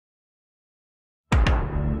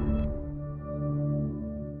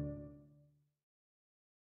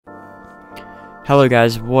Hello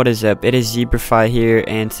guys, what is up? It is Zebruhfy here,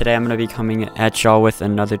 and today I'm going to be coming at y'all with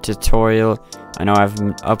another tutorial. I know I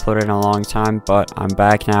haven't uploaded in a long time, but I'm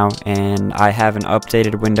back now, and I have an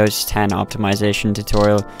updated Windows 10 optimization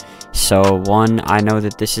tutorial. So I know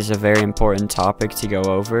that this is a very important topic to go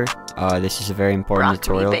over. This is a very important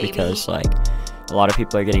tutorial because a lot of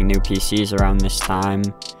people are getting new PCs around this time,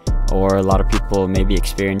 or a lot of people may be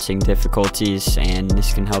experiencing difficulties, and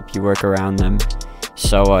this can help you work around them.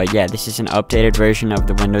 So yeah, this is an updated version of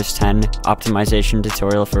the Windows 10 optimization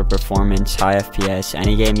tutorial for performance, high FPS,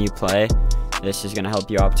 any game you play. This is going to help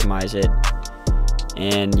you optimize it.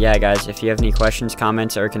 And yeah guys, if you have any questions,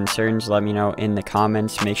 comments, or concerns, let me know in the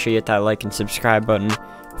comments. Make sure you hit that like and subscribe button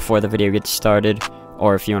before the video gets started.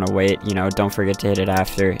 Or if you want to wait, don't forget to hit it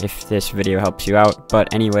after if this video helps you out.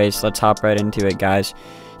 But anyways, let's hop right into it guys.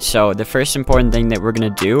 So the first important thing that we're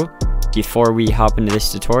going to do before we hop into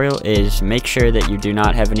this tutorial is make sure that you do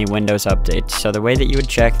not have any Windows updates. So the way that you would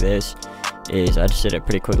check this is, I just did it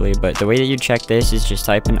pretty quickly, but the way that you check this is just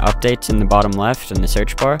type in updates in the bottom left in the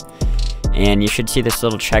search bar, and you should see this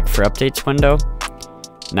little check for updates window.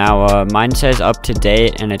 Now mine says up to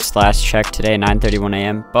date, and it's last checked today 9:31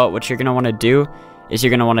 a.m. but what you're going to want to do is you're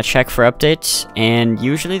going to want to check for updates, and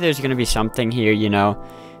usually there's going to be something here,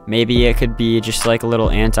 maybe it could be just like a little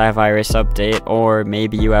antivirus update, or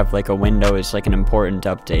maybe you have like a Windows, like an important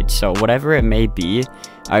update. So whatever it may be,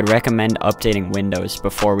 I'd recommend updating Windows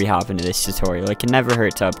before we hop into this tutorial. It can never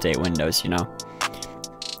hurt to update Windows,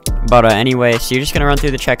 But anyway, so you're just going to run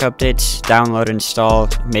through the check updates, download, install.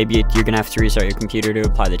 Maybe you're going to have to restart your computer to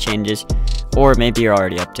apply the changes, or maybe you're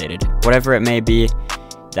already updated. Whatever it may be,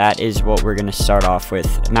 that is what we're going to start off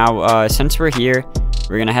with. Now, since we're here,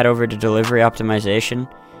 we're going to head over to delivery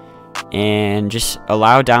optimization and just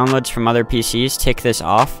allow downloads from other PCs. Tick this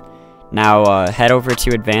off. Now head over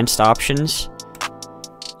to advanced options,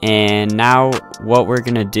 and now what we're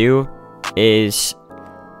gonna do is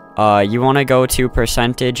you want to go to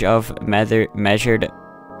percentage of measured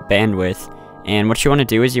bandwidth, and what you want to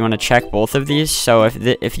do is you want to check both of these. So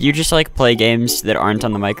if you just play games that aren't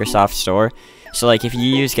on the Microsoft Store, so if you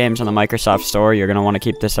use games on the Microsoft Store, you're gonna want to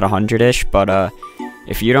keep this at 100-ish, but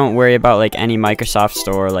if you don't worry about any Microsoft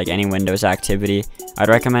Store, any Windows activity, I'd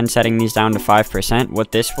recommend setting these down to 5%.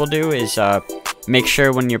 What this will do is make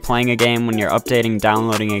sure when you're playing a game, when you're updating,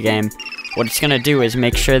 downloading a game, what it's going to do is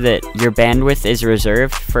make sure that your bandwidth is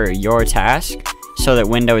reserved for your task so that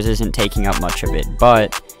Windows isn't taking up much of it.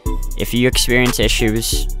 But if you experience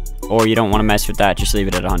issues or you don't want to mess with that, just leave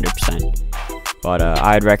it at 100%. But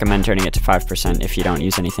I'd recommend turning it to 5% if you don't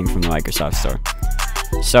use anything from the Microsoft Store.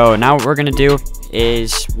 So now what we're going to do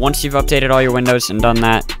is, once you've updated all your Windows and done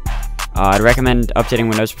that, I'd recommend updating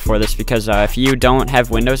Windows before this, because if you don't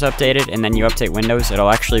have Windows updated and then you update Windows, it'll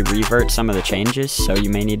actually revert some of the changes, so you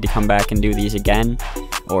may need to come back and do these again,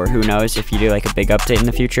 or who knows if you do a big update in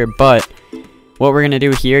the future. But what we're going to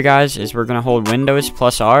do here guys is we're going to hold Windows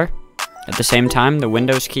plus R at the same time, the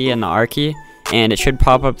Windows key and the R key, and it should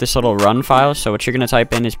pop up this little run file. So what you're going to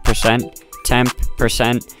type in is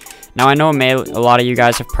 %temp%. Now, I know a lot of you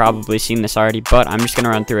guys have probably seen this already, but I'm just going to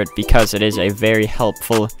run through it because it is a very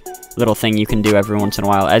helpful little thing you can do every once in a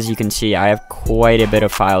while. As you can see, I have quite a bit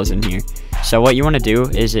of files in here. So what you want to do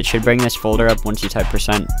is, it should bring this folder up once you type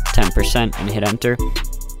 %temp% and hit enter.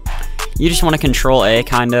 You just want to Control A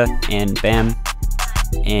kinda, and bam.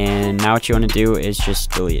 And now what you want to do is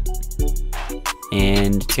just delete.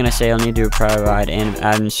 And it's going to say you'll need to provide an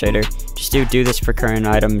administrator. Just do this for current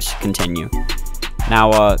items, continue.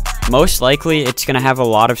 Now, most likely, it's going to have a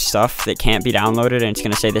lot of stuff that can't be downloaded, and it's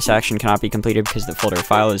going to say this action cannot be completed because the folder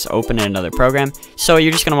file is open in another program. So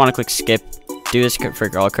you're just going to want to click skip, do this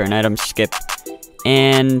for all current items, skip,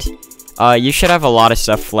 and you should have a lot of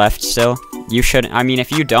stuff left still. You should,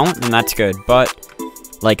 if you don't, then that's good, but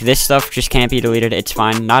this stuff just can't be deleted. It's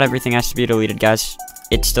fine. Not everything has to be deleted, guys.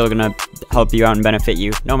 It's still going to help you out and benefit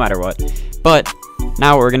you no matter what. But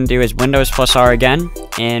now what we're going to do is Windows plus R again,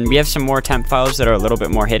 and we have some more temp files that are a little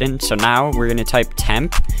bit more hidden. So now we're going to type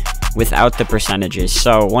temp without the percentages.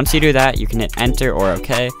 So once you do that, you can hit enter or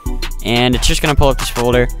OK, and it's just going to pull up this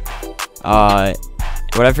folder.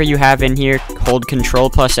 Whatever you have in here, hold Control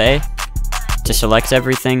plus A to select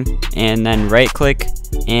everything, and then right click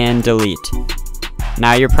and delete.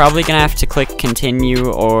 Now you're probably going to have to click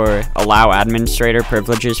continue or allow administrator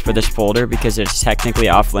privileges for this folder, because it's technically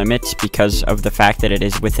off limits because of the fact that it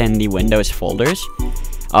is within the Windows folders.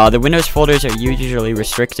 The Windows folders are usually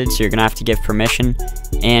restricted, so you're going to have to give permission,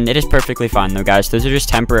 and it is perfectly fine though guys. Those are just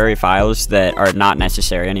temporary files that are not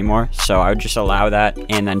necessary anymore, so I would just allow that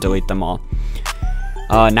and then delete them all.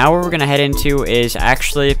 Now what we're gonna head into is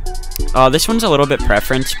actually, this one's a little bit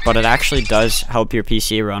preference, but it actually does help your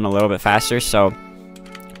PC run a little bit faster. So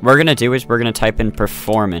what we're gonna do is we're gonna type in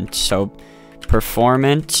performance. So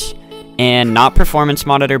performance, and not performance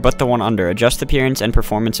monitor, but the one under, adjust appearance and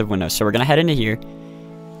performance of Windows. So we're gonna head into here,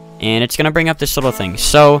 and it's gonna bring up this little thing.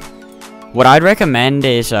 So what I'd recommend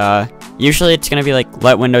is, usually it's gonna be like,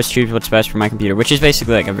 let Windows choose what's best for my computer, which is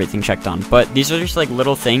basically like everything checked on. But these are just like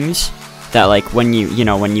little things that, like, when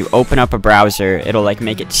you open up a browser, it'll like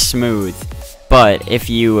make it smooth. But if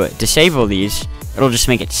you disable these, it'll just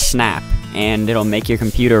make it snap, and it'll make your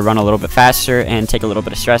computer run a little bit faster and take a little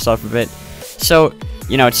bit of stress off of it. So,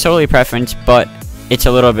 it's totally preference, but it's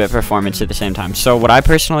a little bit performance at the same time. So what I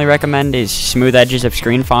personally recommend is smooth edges of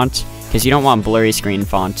screen fonts, because you don't want blurry screen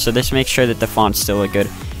fonts. So this makes sure that the fonts still look good,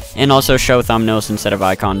 and also show thumbnails instead of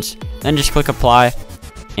icons. Then just click apply,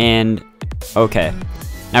 and okay.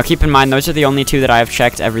 Now keep in mind, those are the only two that I have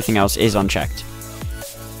checked. Everything else is unchecked.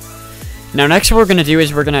 Now next what we're going to do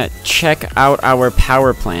is we're going to check out our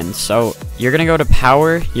power plans. So you're going to go to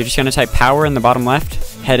power. You're just going to type power in the bottom left.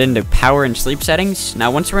 Head into power and sleep settings. Now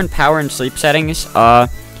once we're in power and sleep settings,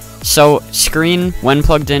 so screen when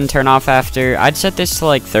plugged in, turn off after. I'd set this to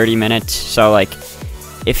like 30 minutes. So like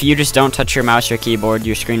if you just don't touch your mouse or keyboard,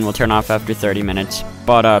 your screen will turn off after 30 minutes.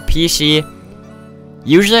 But PC,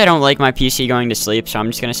 usually I don't like my PC going to sleep, so I'm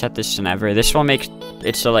just going to set this to never. This will make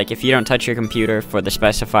it so like if you don't touch your computer for the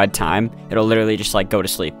specified time, it'll literally just like go to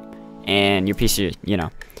sleep. And your PC,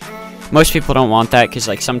 most people don't want that, because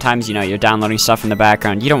like sometimes, you're downloading stuff in the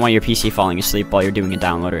background. You don't want your PC falling asleep while you're doing a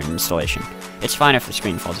download or an installation. It's fine if the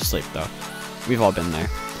screen falls asleep though. We've all been there.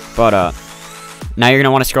 But now you're going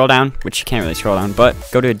to want to scroll down, which you can't really scroll down, but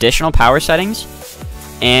go to additional power settings.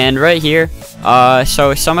 And right here,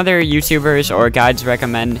 so some other YouTubers or guides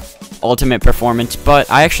recommend ultimate performance,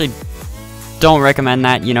 but I actually don't recommend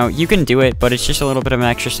that. You can do it, but it's just a little bit of an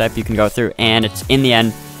extra step you can go through, and it's in the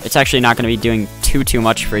end, it's actually not going to be doing too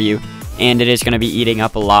much for you, and it is going to be eating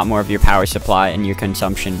up a lot more of your power supply and your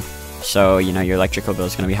consumption. So, your electrical bill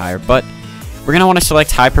is going to be higher. But we're going to want to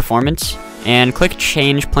select high performance and click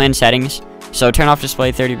change plan settings. So turn off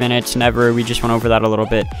display 30 minutes, never, we just went over that a little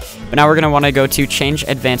bit. But now we're going to want to go to change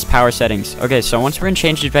advanced power settings. Okay, so once we're in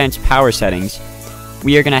change advanced power settings,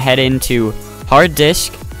 we are going to head into hard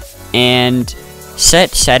disk and set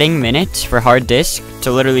setting minutes for hard disk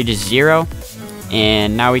to literally just 0.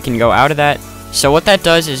 And now we can go out of that. So what that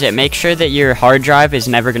does is it makes sure that your hard drive is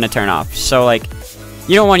never going to turn off. So like,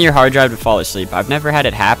 you don't want your hard drive to fall asleep. I've never had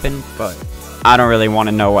it happen, but I don't really want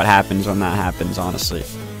to know what happens when that happens, honestly.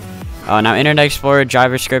 Now Internet Explorer,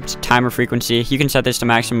 JavaScript, timer frequency, you can set this to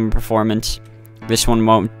maximum performance. This one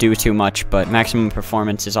won't do too much, but maximum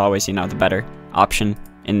performance is always, the better option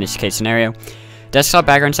in this case scenario. Desktop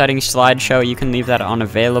background settings, slideshow, you can leave that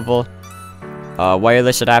unavailable.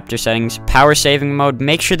 Wireless adapter settings, power saving mode,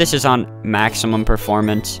 make sure this is on maximum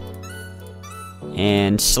performance.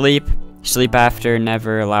 And sleep after,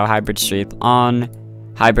 never, allow hybrid sleep on,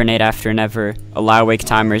 hibernate after, never, allow wake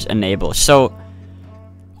timers, enable. So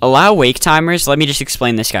allow wake timers, let me just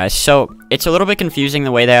explain this, guys. So it's a little bit confusing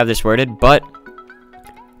the way they have this worded, but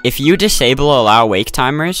if you disable allow wake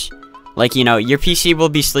timers, like, your PC will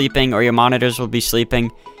be sleeping or your monitors will be sleeping,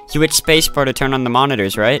 you hit spacebar to turn on the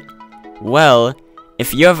monitors, right? Well,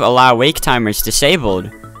 if you have allow wake timers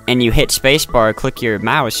disabled and you hit spacebar, click your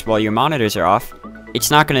mouse while your monitors are off,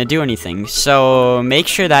 it's not going to do anything. So make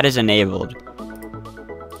sure that is enabled.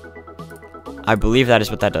 I believe that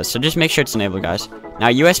is what that does. So just make sure it's enabled, guys. Now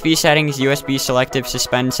USB settings, USB selective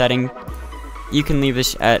suspend setting, you can leave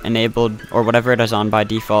this at enabled or whatever it is on by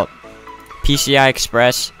default. PCI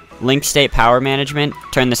Express, link state power management,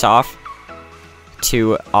 turn this off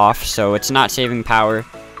to off, so it's not saving power.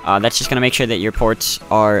 That's just going to make sure that your ports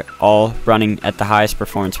are all running at the highest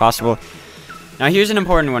performance possible. Now here's an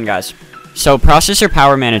important one, guys. So processor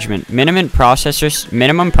power management, minimum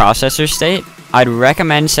processor state, I'd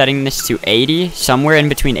recommend setting this to 80, somewhere in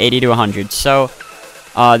between 80 to 100. So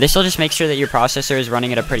this will just make sure that your processor is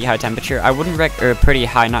running at a pretty high temperature. I wouldn't pretty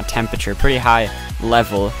high, not temperature, pretty high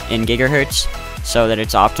level in gigahertz, so that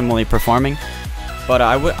it's optimally performing. But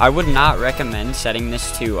I would not recommend setting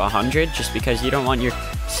this to 100, just because you don't want your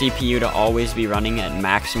CPU to always be running at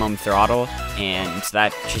maximum throttle, and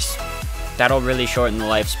that'll really shorten the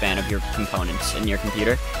lifespan of your components in your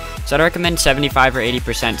computer. So I'd recommend 75 or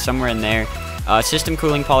 80%, somewhere in there. System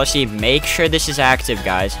cooling policy, make sure this is active,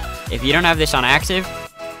 guys. If you don't have this on active,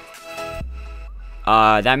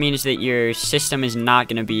 that means that your system is not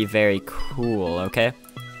going to be very cool, okay?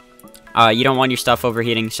 You don't want your stuff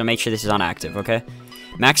overheating, so make sure this is on active, okay?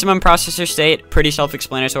 Maximum processor state, pretty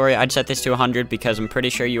self-explanatory. I'd set this to 100 because I'm pretty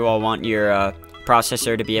sure you all want your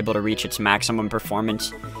processor to be able to reach its maximum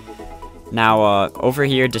performance. Now, over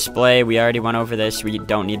here, display, we already went over this. We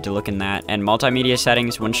don't need to look in that. And multimedia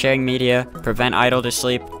settings, when sharing media, prevent idle to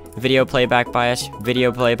sleep, video playback bias,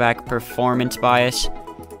 video playback performance bias,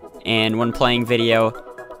 and when playing video,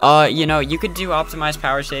 you know, you could do optimized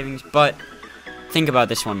power savings, but think about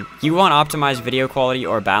this one. You want optimized video quality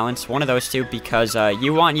or balance, one of those two, because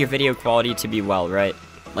you want your video quality to be well, right?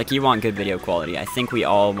 Like, you want good video quality. I think we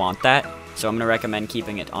all want that, so I'm going to recommend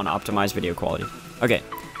keeping it on optimized video quality. Okay,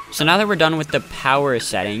 so now that we're done with the power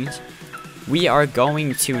settings, we are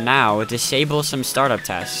going to now disable some startup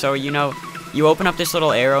tasks. So, you know, you open up this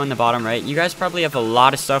little arrow in the bottom right. You guys probably have a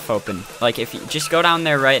lot of stuff open. Like, if you just go down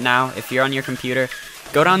there right now, if you're on your computer,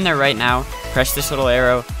 go down there right now, press this little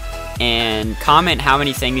arrow, and comment how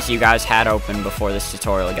many things you guys had open before this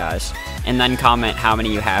tutorial, guys. And then comment how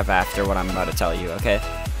many you have after what I'm about to tell you, okay?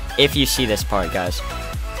 If you see this part, guys.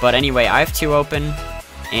 But anyway, I have 2 open,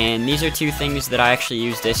 and these are 2 things that I actually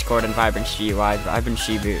use: Discord and Vibrant GUI. Vibrant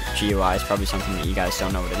GUI is probably something that you guys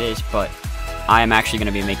don't know what it is, but I am actually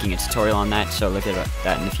going to be making a tutorial on that, so look at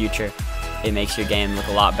that in the future. It makes your game look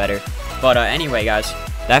a lot better. But anyway, guys,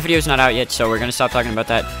 that video is not out yet, so we're going to stop talking about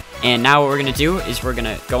that. And now what we're going to do is we're going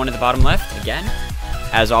to go into the bottom left again,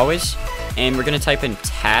 as always, and we're going to type in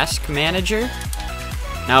Task Manager.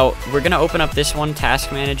 Now, we're going to open up this one,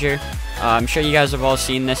 Task Manager. I'm sure you guys have all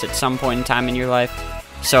seen this at some point in time in your life.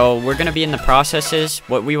 So we're going to be in the processes.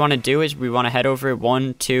 What we want to do is we want to head over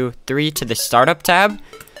 1, 2, 3 to the Startup tab.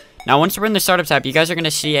 Now, once we're in the Startup tab, you guys are going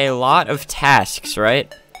to see a lot of tasks,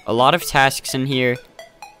 right? A lot of tasks in here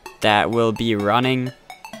that will be running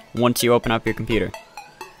once you open up your computer.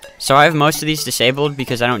 So I have most of these disabled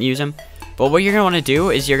because I don't use them. But what you're going to want to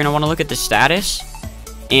do is you're going to want to look at the status,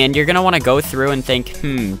 and you're going to want to go through and think,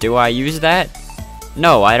 do I use that?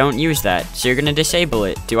 No, I don't use that. So you're going to disable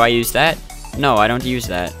it. Do I use that? No, I don't use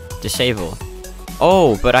that. Disable.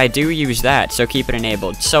 Oh, but I do use that, so keep it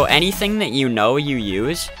enabled. So anything that you know you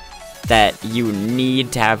use that you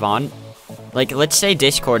need to have on, like, let's say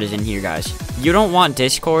Discord is in here, guys. You don't want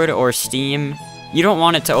Discord or Steam. You don't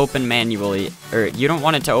want it to open manually, or you don't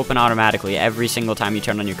want it to open automatically every single time you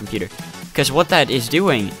turn on your computer. Because what that is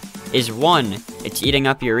doing is, 1, it's eating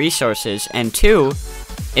up your resources, and 2,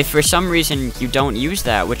 if for some reason you don't use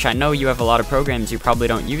that, which I know you have a lot of programs you probably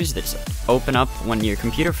don't use that open up when your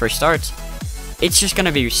computer first starts, it's just going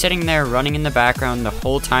to be sitting there running in the background the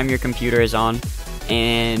whole time your computer is on,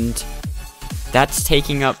 and that's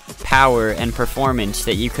taking up power and performance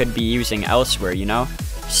that you could be using elsewhere, you know?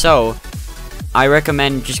 So I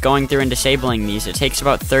recommend just going through and disabling these. It takes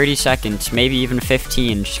about 30 seconds, maybe even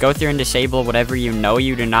 15. Just go through and disable whatever you know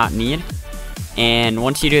you do not need. And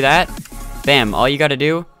once you do that, bam, all you gotta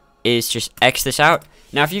do is just X this out.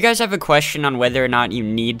 Now, if you guys have a question on whether or not you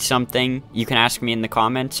need something, you can ask me in the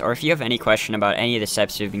comments. Or if you have any question about any of the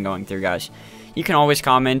steps we've been going through, guys, you can always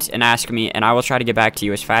comment and ask me, and I will try to get back to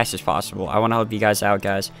you as fast as possible. I want to help you guys out,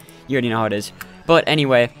 guys. You already know how it is. But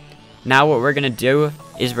anyway, now what we're going to do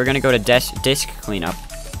is we're going to go to disk cleanup.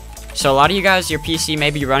 So a lot of you guys, your PC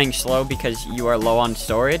may be running slow because you are low on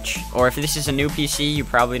storage. Or if this is a new PC, you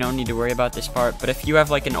probably don't need to worry about this part. But if you have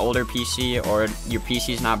like an older PC or your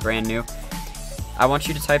PC is not brand new, I want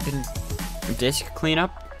you to type in disk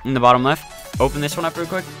cleanup in the bottom left. Open this one up real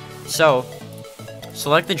quick. So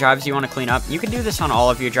select the drives you want to clean up. You can do this on all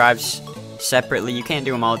of your drives separately. You can't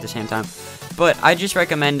do them all at the same time. But I just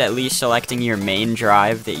recommend at least selecting your main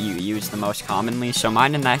drive that you use the most commonly. So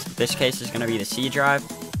mine in this case is going to be the C drive.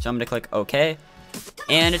 So I'm going to click OK.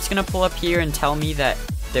 And it's going to pull up here and tell me that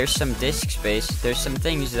there's some disk space. There's some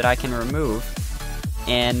things that I can remove.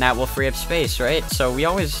 And that will free up space, right? So we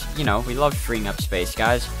always, you know, we love freeing up space,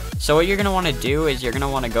 guys. So what you're going to want to do is you're going to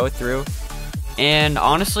want to go through. And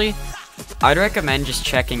honestly, I'd recommend just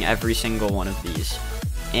checking every single one of these.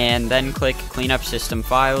 And then click Clean Up System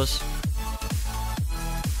Files.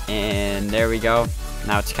 And there we go.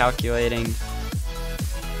 Now it's calculating.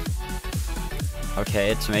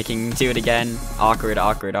 Okay, it's making do it again. Awkward,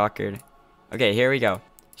 awkward, awkward. Okay, here we go.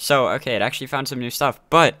 So, okay, it actually found some new stuff.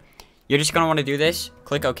 But you're just going to want to do this.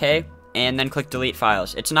 Click OK. And then click Delete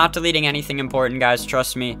Files. It's not deleting anything important, guys.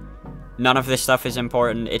 Trust me. None of this stuff is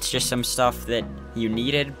important. It's just some stuff that you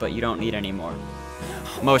needed, but you don't need anymore.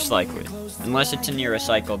 Most likely. Unless it's in your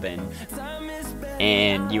recycle bin.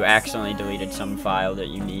 And you accidentally deleted some file that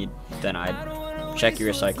you need, then I'd check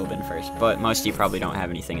your recycle bin first. But most of you probably don't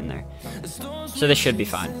have anything in there. So this should be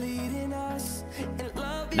fine.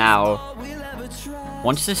 Now,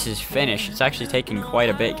 once this is finished, it's actually taking quite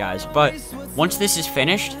a bit, guys. But once this is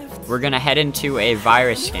finished, we're gonna head into a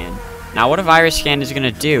virus scan. Now what a virus scan is gonna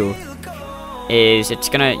do is it's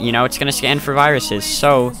gonna scan for viruses.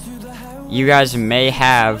 So you guys may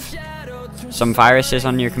have some viruses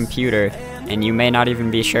on your computer and you may not even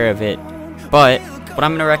be sure of it. But what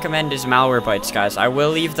I'm gonna recommend is Malwarebytes, guys. I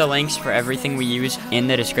will leave the links for everything we use in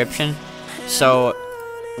the description. So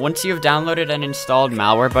once you've downloaded and installed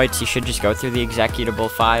Malwarebytes, you should just go through the executable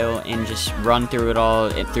file and just run through it all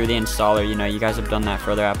through the installer. You know, you guys have done that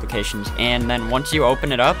for other applications. And then once you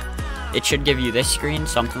open it up, it should give you this screen,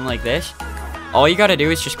 something like this. All you gotta do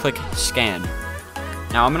is just click scan.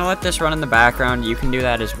 Now I'm gonna let this run in the background. You can do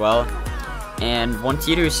that as well. And once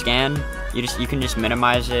you do scan, you can just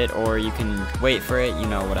minimize it, or you can wait for it, you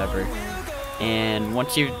know, whatever. And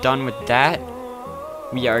once you're done with that,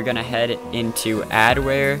 we are gonna head into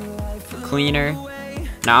adware cleaner.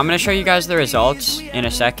 Now I'm gonna show you guys the results in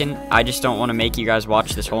a second. I just don't want to make you guys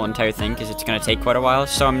watch this whole entire thing because it's gonna take quite a while.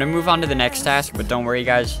 So I'm gonna move on to the next task, but don't worry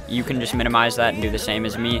guys, you can just minimize that and do the same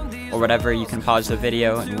as me or whatever. You can pause the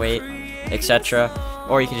video and wait, etc.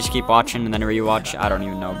 Or you can just keep watching and then rewatch. I don't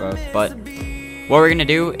even know, bro. But what we're gonna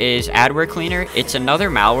do is adware cleaner. It's another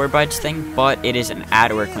Malwarebytes thing, but it is an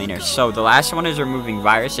adware cleaner. So the last one is removing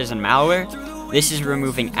viruses and malware. This is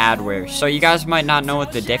removing adware. So you guys might not know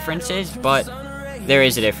what the difference is, but there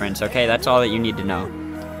is a difference, okay? That's all that you need to know.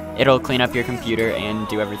 It'll clean up your computer and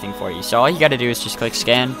do everything for you. So all you gotta do is just click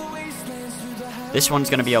scan. This one's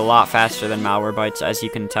gonna be a lot faster than Malwarebytes, as you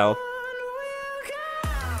can tell.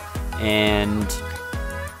 And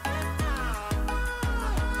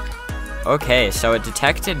okay, so it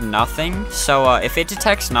detected nothing. So if it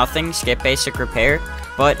detects nothing, skip basic repair.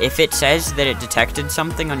 But if it says that it detected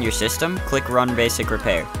something on your system, click run basic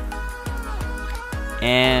repair.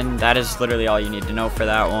 And that is literally all you need to know for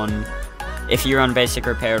that one. If you run basic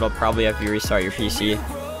repair, it'll probably have you restart your PC.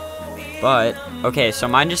 But okay, so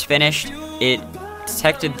mine just finished. It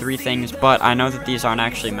detected 3 things, but I know that these aren't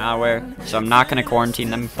actually malware, so I'm not going to quarantine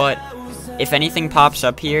them. But if anything pops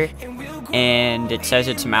up here and it says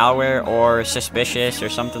it's malware or suspicious or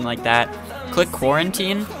something like that, click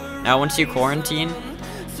quarantine. Now once you quarantine,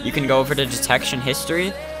 you can go over to detection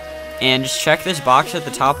history and just check this box at the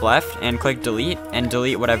top left and click delete and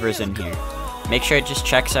delete whatever is in here. Make sure it just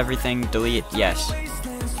checks everything, delete, yes.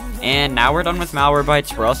 And now we're done with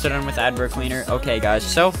Malwarebytes. We're also done with adware cleaner. Okay guys,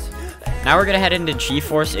 so now we're gonna head into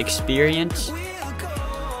GeForce Experience.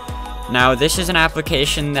 Now this is an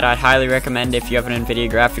application that I'd highly recommend if you have an NVIDIA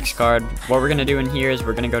graphics card. What we're gonna do in here is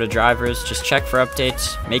we're gonna go to drivers, just check for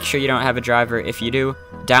updates, make sure you don't have a driver. If you do,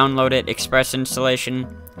 download it, express installation,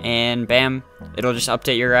 and bam, it'll just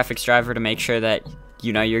update your graphics driver to make sure that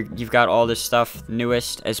you know you've got all this stuff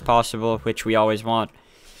newest as possible, which we always want.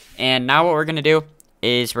 And now what we're gonna do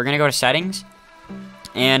is we're gonna go to settings,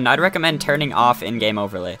 and I'd recommend turning off in-game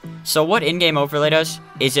overlay. So what in-game overlay does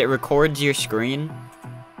is it records your screen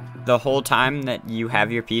the whole time that you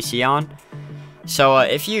have your PC on. So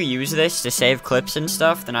if you use this to save clips and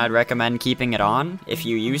stuff, then I'd recommend keeping it on if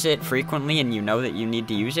you use it frequently and you know that you need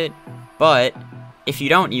to use it. But if you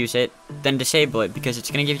don't use it, then disable it, because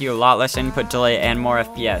it's going to give you a lot less input delay and more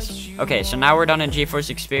FPS. Okay, so now we're done in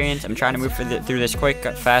GeForce Experience. I'm trying to move through this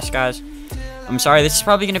fast, guys. I'm sorry, this is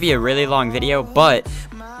probably going to be a really long video, but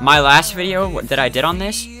my last video that I did on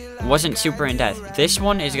this wasn't super in-depth. This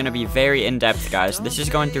one is going to be very in-depth, guys. This is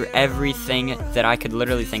going through everything that I could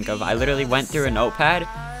literally think of. I literally went through a notepad,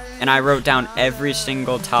 and I wrote down every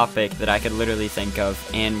single topic that I could literally think of,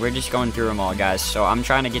 and we're just going through them all, guys. So I'm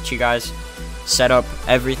trying to get you guys set up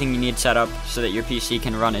everything you need set up so that your PC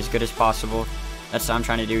can run as good as possible. That's what I'm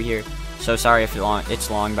trying to do here. So sorry if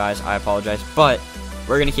it's long, guys. I apologize. But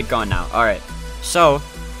we're going to keep going now. Alright. So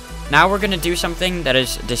now we're going to do something that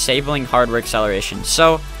is disabling hardware acceleration.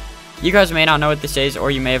 So you guys may not know what this is,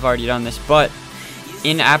 or you may have already done this, but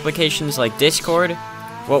in applications like Discord,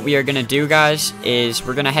 what we are going to do, guys, is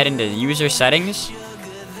we're going to head into user settings,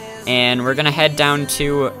 and we're going to head down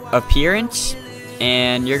to appearance,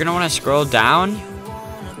 and you're going to want to scroll down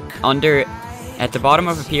under, at the bottom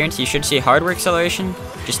of appearance, you should see hardware acceleration.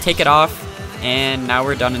 Just take it off, and now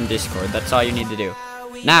we're done in Discord. That's all you need to do.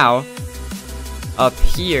 Now, up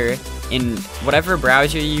here, in whatever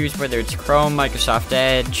browser you use, whether it's Chrome, Microsoft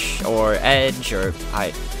Edge, or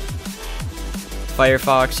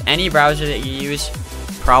Firefox, any browser that you use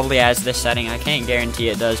probably has this setting. I can't guarantee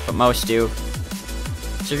it does, but most do.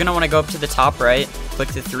 So you're going to want to go up to the top right, click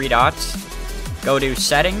the 3 dots, go to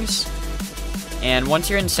settings, and once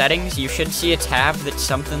you're in settings, you should see a tab that's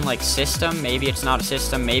something like system. Maybe it's not a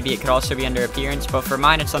system, maybe it could also be under appearance, but for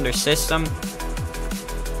mine it's under system.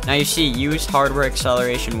 Now you see use hardware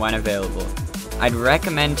acceleration when available. I'd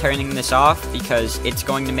recommend turning this off because it's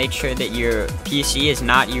going to make sure that your PC is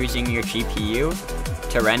not using your GPU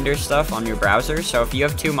to render stuff on your browser. So if you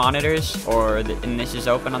have two monitors, and this is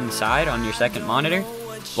open on the side on your second monitor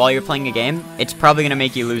while you're playing a game, it's probably going to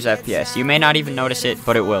make you lose FPS. You may not even notice it,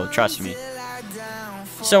 but it will, trust me.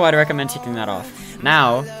 So I'd recommend taking that off.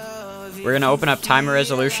 Now, we're going to open up timer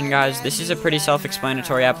resolution, guys. This is a pretty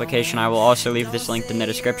self-explanatory application. I will also leave this linked in the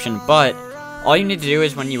description, but all you need to do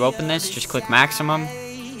is when you open this, just click maximum,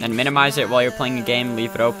 then minimize it while you're playing a game,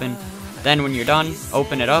 leave it open. Then when you're done,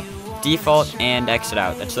 open it up, default, and exit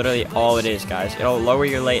out. That's literally all it is, guys. It'll lower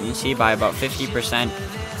your latency by about 50%.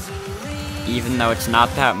 Even though it's not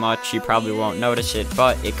that much, you probably won't notice it,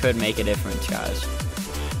 but it could make a difference, guys.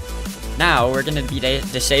 Now, we're going to be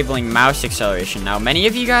disabling mouse acceleration. Now, many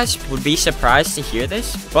of you guys would be surprised to hear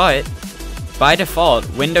this, but by default,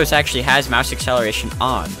 Windows actually has mouse acceleration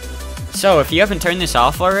on. So, if you haven't turned this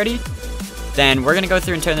off already, then we're going to go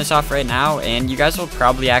through and turn this off right now, and you guys will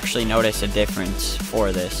probably actually notice a difference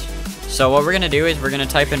for this. So, what we're going to do is we're going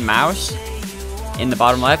to type in mouse in the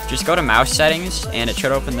bottom left. Just go to mouse settings, and it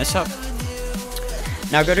should open this up.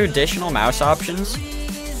 Now, go to additional mouse options.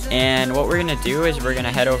 And what we're going to do is we're going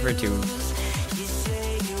to head over to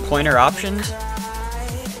pointer options.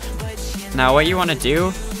 Now what you want to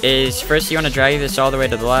do is first you want to drag this all the way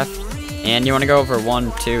to the left. And you want to go over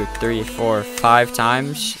 1, 2, 3, 4, 5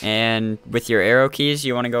 times. And with your arrow keys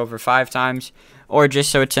you want to go over 5 times. Or just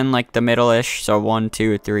so it's in like the middle-ish. So 1,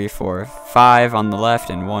 2, 3, 4, 5 on the left.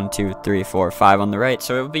 And 1, 2, 3, 4, 5 on the right.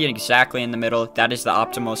 So it will be exactly in the middle. That is the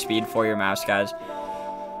optimal speed for your mouse, guys.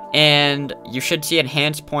 And you should see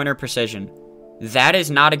enhanced pointer precision. That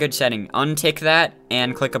is not a good setting. Untick that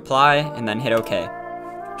and click apply and then hit OK.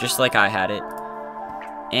 Just like I had it.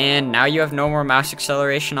 And now you have no more mouse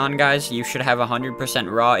acceleration on, guys. You should have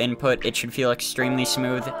 100% raw input. It should feel extremely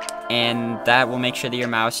smooth. And that will make sure that your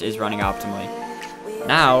mouse is running optimally.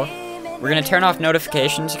 Now, we're going to turn off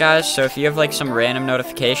notifications, guys. So if you have like some random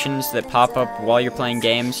notifications that pop up while you're playing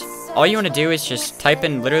games, all you want to do is just type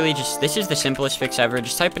in this is the simplest fix ever.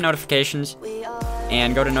 Just type in notifications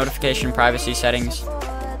and go to notification privacy settings.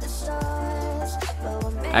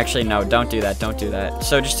 Actually, no, don't do that.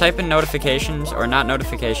 So just type in notifications, or not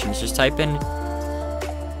notifications, just type in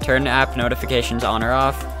turn app notifications on or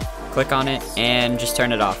off, click on it, and just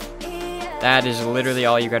turn it off. That is literally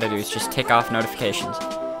all you gotta do, is just tick off notifications.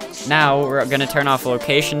 Now, we're gonna turn off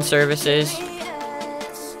location services.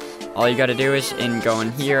 All you gotta do is go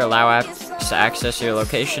in here, allow apps to access your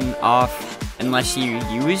location off, unless you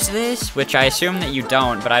use this, which I assume that you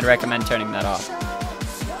don't, but I'd recommend turning that off.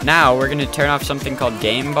 Now, we're gonna turn off something called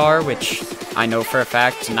Game Bar, which I know for a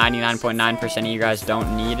fact 99.9% of you guys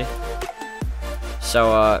don't need.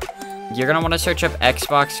 So, you're gonna wanna search up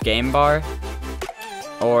Xbox Game Bar,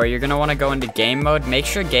 or you're gonna wanna go into game mode. Make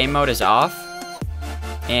sure game mode is off,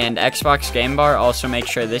 and Xbox Game Bar, also make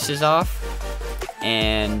sure this is off.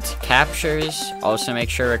 And captures, also make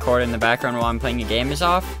sure record in the background while I'm playing a game is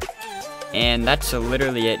off. And that's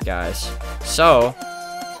literally it, guys. So,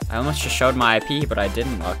 I almost just showed my IP, but I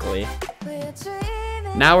didn't, luckily.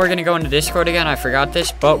 Now we're gonna go into Discord again. I forgot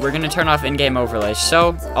this, but we're gonna turn off in-game overlays.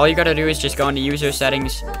 So, all you gotta do is just go into user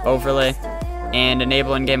settings, overlay, and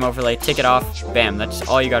enable in-game overlay, tick it off, bam, that's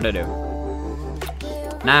all you gotta do.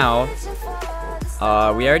 Now,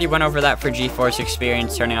 we already went over that for GeForce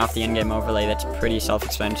Experience, turning off the in-game overlay. That's pretty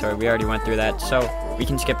self-explanatory. We already went through that, so we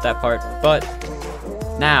can skip that part. But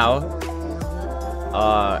now,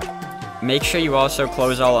 make sure you also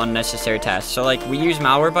close all unnecessary tasks. So, like, we use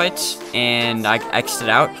Malwarebytes, and I exited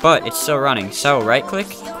out, but it's still running. So, right-click,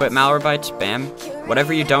 quit Malwarebytes, bam.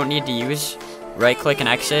 Whatever you don't need to use, right-click and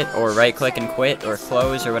exit, or right-click and quit, or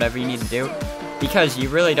close, or whatever you need to do. Because you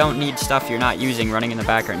really don't need stuff you're not using running in the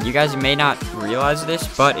background. You guys may not realize this,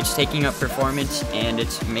 but it's taking up performance and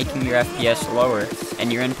it's making your FPS lower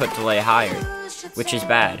and your input delay higher, which is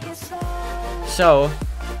bad. So,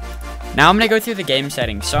 now I'm going to go through the game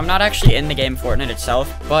settings. So I'm not actually in the game Fortnite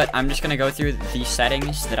itself, but I'm just going to go through the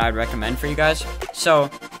settings that I'd recommend for you guys. So,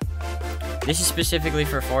 this is specifically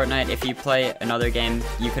for Fortnite. If you play another game,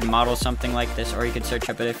 you could model something like this, or you could search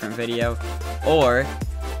up a different video, or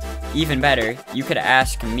even better, you could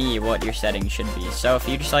ask me what your settings should be. So if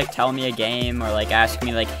you just like tell me a game, or like ask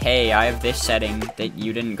me like, hey, I have this setting that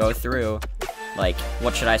you didn't go through, like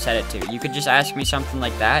what should I set it to? You could just ask me something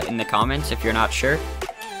like that in the comments if you're not sure.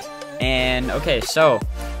 And okay, so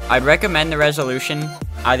I'd recommend the resolution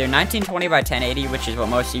either 1920 by 1080, which is what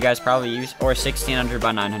most of you guys probably use, or 1600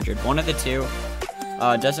 by 900. One of the two.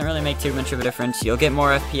 Doesn't really make too much of a difference. You'll get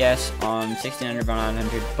more FPS on 1600 by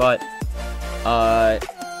 900, but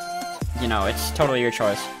you know, it's totally your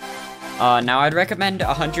choice. Now I'd recommend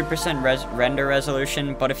 100% render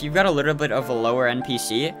resolution, but if you've got a little bit of a lower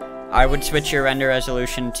NPC, I would switch your render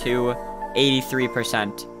resolution to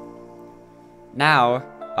 83%. Now,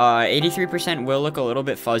 83% will look a little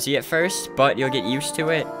bit fuzzy at first, but you'll get used to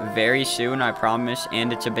it very soon, I promise,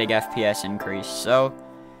 and it's a big FPS increase. So,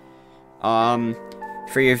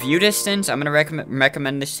 for your view distance, I'm going to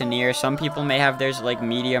recommend this to near. Some people may have theirs like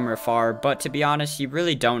medium or far, but to be honest, you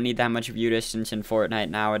really don't need that much view distance in Fortnite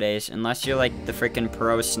nowadays. Unless you're like the freaking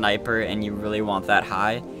pro sniper and you really want that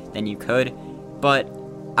high, then you could. But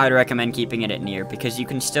I'd recommend keeping it at near, because you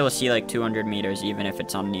can still see like 200 meters even if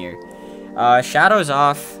it's on near. Shadows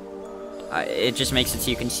off. It just makes it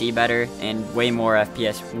so you can see better and way more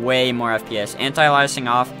FPS. Way more FPS. Anti-aliasing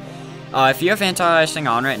off. If you have anti-aliasing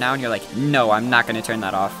on right now and you're like, no, I'm not going to turn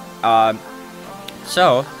that off.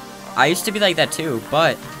 So, I used to be like that too,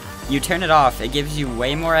 but you turn it off, it gives you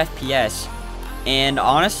way more FPS. And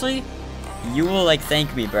honestly, you will like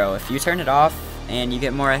thank me, bro. If you turn it off and you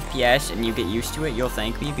get more FPS and you get used to it, you'll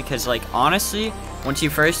thank me, because like honestly, once you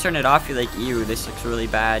first turn it off, you're like, ew, this looks really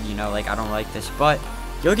bad, you know, like I don't like this. But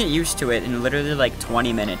you'll get used to it in literally like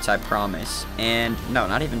 20 minutes, I promise. And no,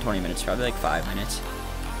 not even 20 minutes, probably like 5 minutes.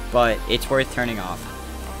 But it's worth turning off.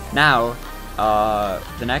 Now,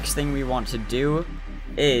 the next thing we want to do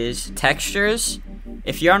is textures.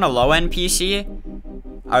 If you're on a low-end PC,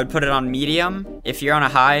 I would put it on medium. If you're on a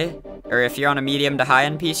high, or if you're on a medium to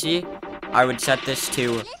high-end PC, I would set this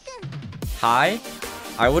to high.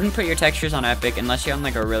 I wouldn't put your textures on epic unless you're on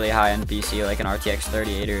like a really high-end PC, like an RTX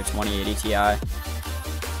 3080 or 2080 Ti.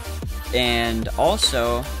 And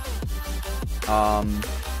also,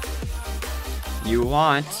 you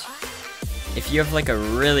want, if you have like a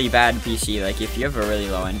really bad PC, like if you have a really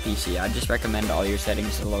low-end PC, I'd just recommend all your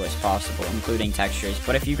settings the lowest possible, including textures.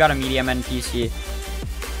 But if you've got a medium-end PC,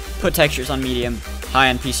 put textures on medium.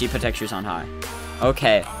 High-end PC, put textures on high.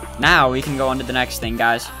 Okay, now we can go on to the next thing,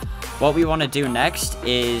 guys. What we want to do next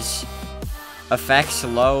is effects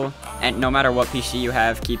low, and no matter what PC you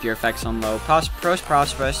have, keep your effects on low.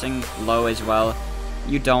 Post-processing low as well.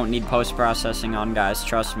 You don't need post-processing on, guys.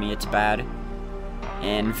 Trust me, it's bad.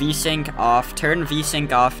 And VSync off. Turn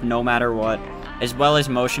VSync off no matter what. As well as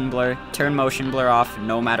motion blur. Turn motion blur off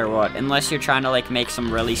no matter what. Unless you're trying to like make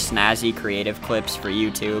some really snazzy creative clips for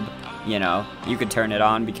YouTube. You know, you could turn it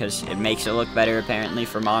on because it makes it look better apparently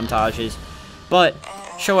for montages. But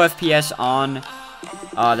show FPS on.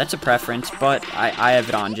 That's a preference, but I have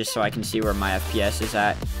it on just so I can see where my FPS is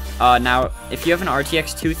at. Now, if you have an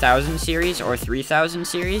RTX 2000 series or 3000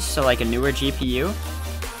 series, so like a newer GPU,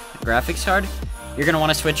 graphics card, you're going to want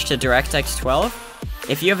to switch to DirectX 12.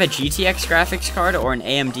 If you have a GTX graphics card or an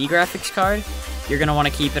AMD graphics card, you're going to want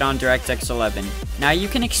to keep it on DirectX 11. Now, you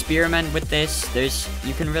can experiment with this.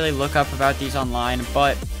 You can really look up about these online,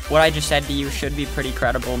 but what I just said to you should be pretty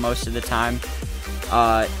credible most of the time.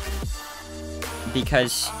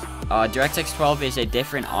 Because DirectX 12 is a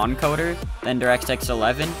different encoder than DirectX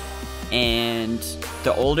 11, and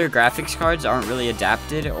the older graphics cards aren't really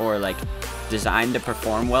adapted or like designed to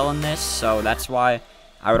perform well in this, so that's why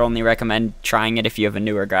I would only recommend trying it if you have a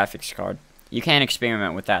newer graphics card. You can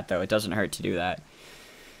experiment with that though, it doesn't hurt to do that.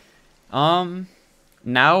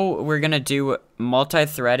 Now we're gonna do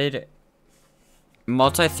multi-threaded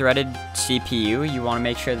CPU. You want to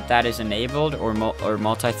make sure that that is enabled, or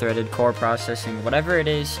multi-threaded core processing, whatever it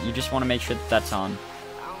is, you just want to make sure that that's on.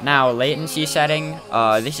 Now, latency setting,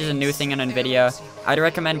 this is a new thing in NVIDIA. I'd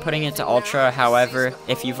recommend putting it to ultra. However,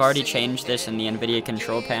 if you've already changed this in the NVIDIA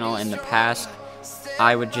control panel in the past,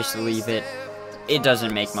 I would just leave it. It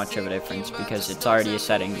doesn't make much of a difference because it's already a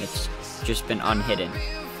setting that's just been unhidden.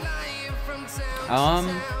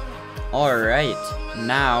 Alright,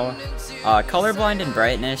 now, colorblind and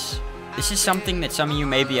brightness. This is something that some of you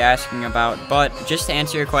may be asking about, but just to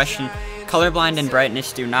answer your question, colorblind and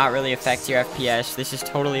brightness do not really affect your FPS. This is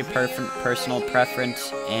totally a personal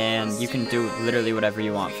preference, and you can do literally whatever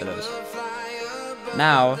you want for those.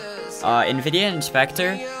 Now, NVIDIA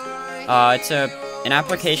Inspector, it's an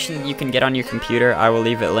application that you can get on your computer. I will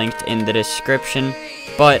leave it linked in the description,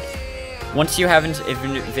 but once you have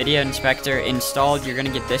NVIDIA Inspector installed, you're going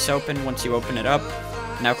to get this open once you open it up.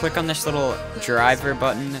 Now click on this little driver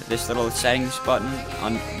button, this little settings button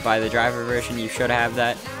by the driver version. You should have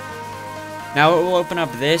that. Now it will open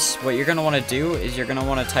up this. What you're going to want to do is you're going to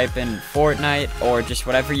want to type in Fortnite or just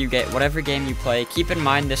whatever you get, whatever game you play. Keep in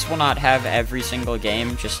mind this will not have every single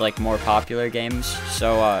game, just like more popular games.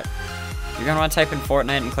 So you're going to want to type in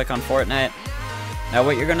Fortnite and click on Fortnite. Now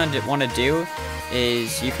what you're going to want to do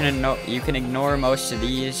is you can ignore most of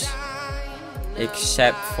these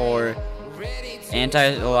except for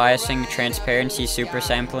anti-aliasing, transparency, super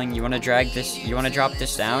sampling. You want to drop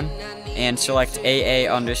this down and select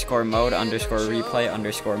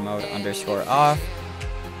AA_mode_replay_mode_off.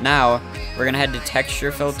 Now we're gonna head to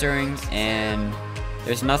texture filtering, and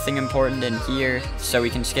there's nothing important in here, so we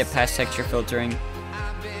can skip past texture filtering.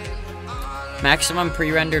 Maximum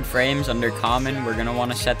pre-rendered frames under common, we're gonna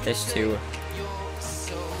want to set this to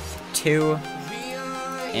 2.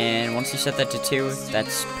 And once you set that to 2,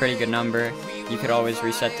 that's a pretty good number. You could always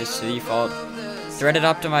reset this to default. Threaded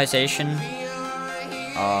optimization,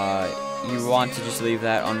 you want to just leave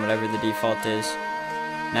that on whatever the default is.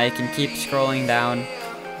 Now you can keep scrolling down.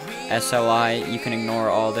 SLI, you can ignore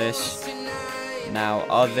all this. Now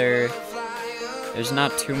there's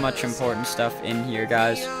not too much important stuff in here,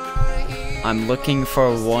 guys. I'm looking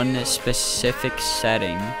for one specific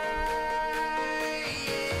setting.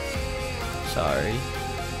 Sorry.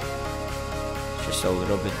 It's just a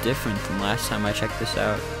little bit different than last time I checked this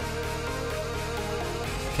out.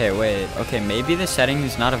 Okay, wait. Okay, maybe the setting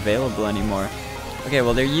is not available anymore. Okay,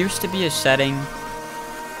 well, there used to be a setting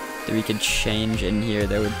that we could change in here.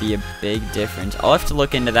 There would be a big difference. I'll have to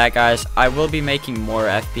look into that, guys. I will be making more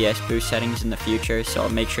FPS boost settings in the future, so I'll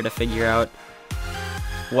make sure to figure out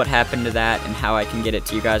what happened to that and how I can get it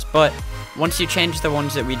to you guys. But once you change the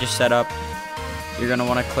ones that we just set up, you're going to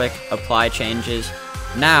want to click apply changes.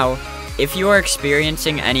 Now, if you are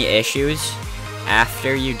experiencing any issues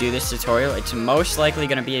after you do this tutorial, it's most likely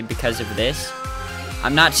going to be because of this.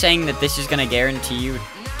 I'm not saying that this is going to guarantee you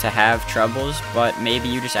to have troubles, but maybe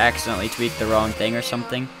you just accidentally tweaked the wrong thing or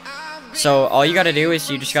something. So all you got to do is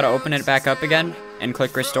you just got to open it back up again and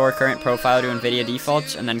click restore current profile to NVIDIA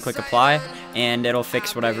defaults, and then click apply, and it'll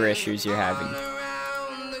fix whatever issues you're having.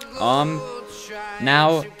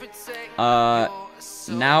 Now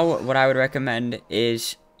what I would recommend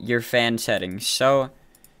is your fan settings. So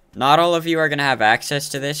not all of you are going to have access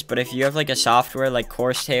to this, but if you have like a software like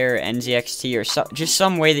Corsair or NZXT or just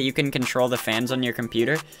some way that you can control the fans on your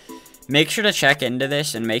computer, make sure to check into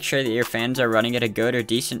this and make sure that your fans are running at a good or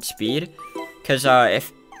decent speed. Because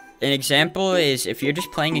if an example is if you're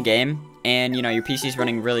just playing a game and you know your PC is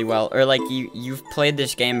running really well, or like you've played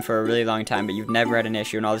this game for a really long time but you've never had an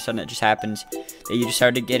issue, and all of a sudden it just happens that you just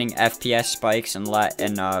started getting FPS spikes and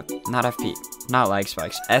FPS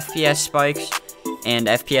spikes and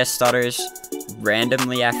FPS stutters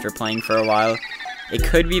randomly after playing for a while. It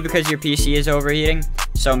could be because your PC is overheating,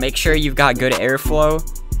 so make sure you've got good airflow,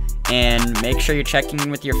 and make sure you're checking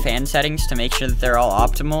in with your fan settings to make sure that they're all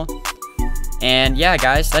optimal. And yeah,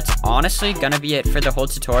 guys, that's honestly gonna be it for the whole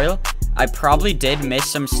tutorial. I probably did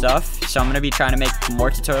miss some stuff, so I'm gonna be trying to make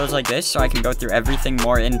more tutorials like this so I can go through everything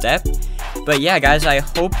more in depth. But yeah, guys, I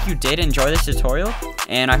hope you did enjoy this tutorial,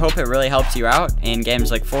 and I hope it really helped you out in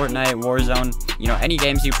games like Fortnite, Warzone, you know, any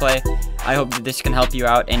games you play. I hope that this can help you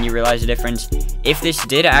out and you realize the difference. If this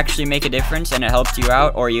did actually make a difference and it helped you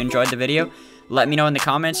out, or you enjoyed the video, let me know in the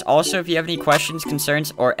comments. Also, if you have any questions,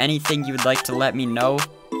 concerns, or anything you would like to let me know,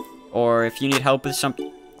 or if you need help with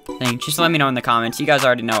something, just let me know in the comments. You guys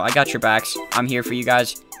already know, I got your backs. I'm here for you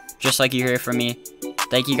guys, just like you're here for me.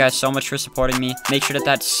 Thank you guys so much for supporting me. Make sure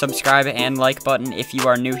that subscribe and like button if you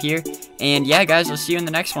are new here. And yeah, guys, we'll see you in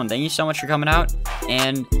the next one. Thank you so much for coming out.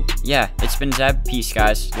 And yeah, it's been Zeb. Peace,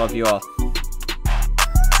 guys. Love you all.